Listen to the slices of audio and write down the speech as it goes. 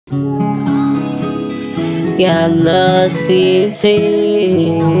Yeah, love CT.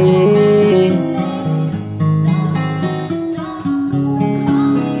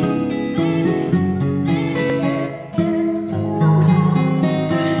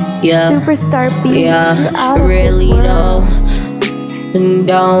 Yeah, Superstar beats. yeah, really though.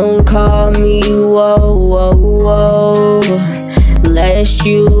 Don't call me, whoa, whoa, whoa. Unless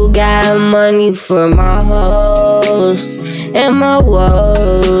you got money for my hoes and my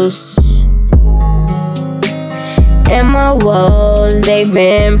woes. And my woes, they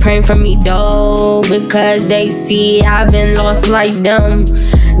been praying for me though, because they see I've been lost like them.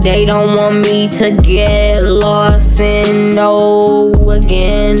 They don't want me to get lost and know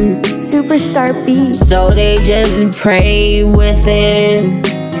again. Superstar beats. So they just pray within.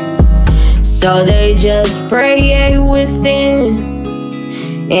 So they just pray within.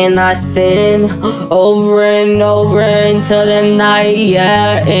 And I sin over and over until the night,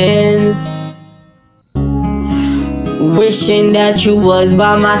 yeah, ends. Wishing that you was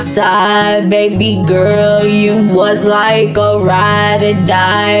by my side, baby girl. You was like a ride or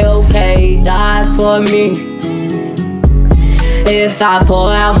die. Okay, die for me. If I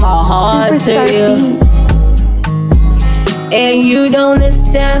pour out my heart to you and you don't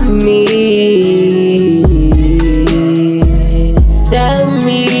accept me, accept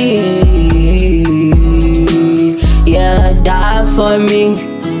me, yeah, die for me.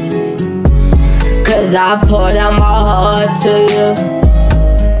 'Cause I poured out my heart to you.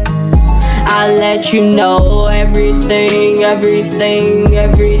 I let you know everything, everything,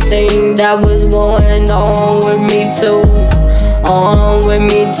 everything that was going on with me too. On with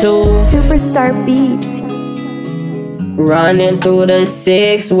me too. Superstar beats. Running through the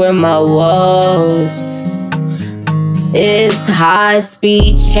 6 with my woes. It's high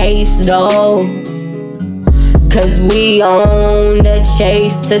speed chase though, 'cause we on the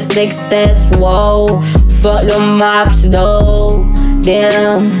chase to success, whoa. Fuck the mops though,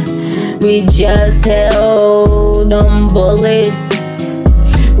 damn. We just held them bullets.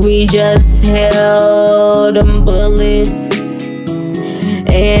 We just held them bullets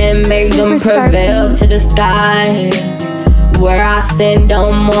and make them prevail to the sky, where I send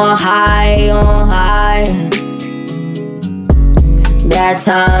them on high, on high. That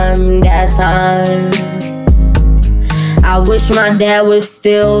time, that time. I wish my dad was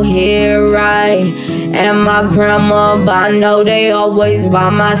still here, right? And my grandma, but I know they always by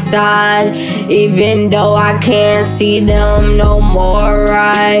my side. Even though I can't see them no more,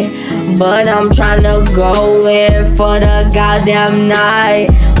 right? But I'm tryna go in for the goddamn night.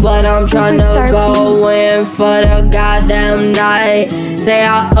 But I'm tryna go in for the goddamn night. Say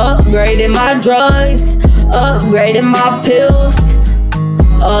I upgraded my drugs, upgraded my pills,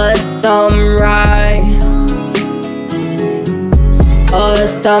 or something, right? Or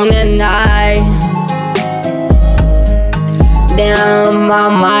something tonight. Damn, I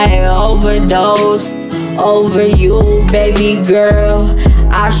might overdose over you, baby girl.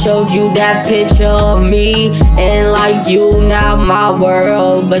 I showed you that picture of me, and like you, not my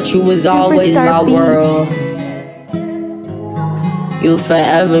world, but you was always my world. You'll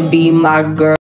forever be my girl.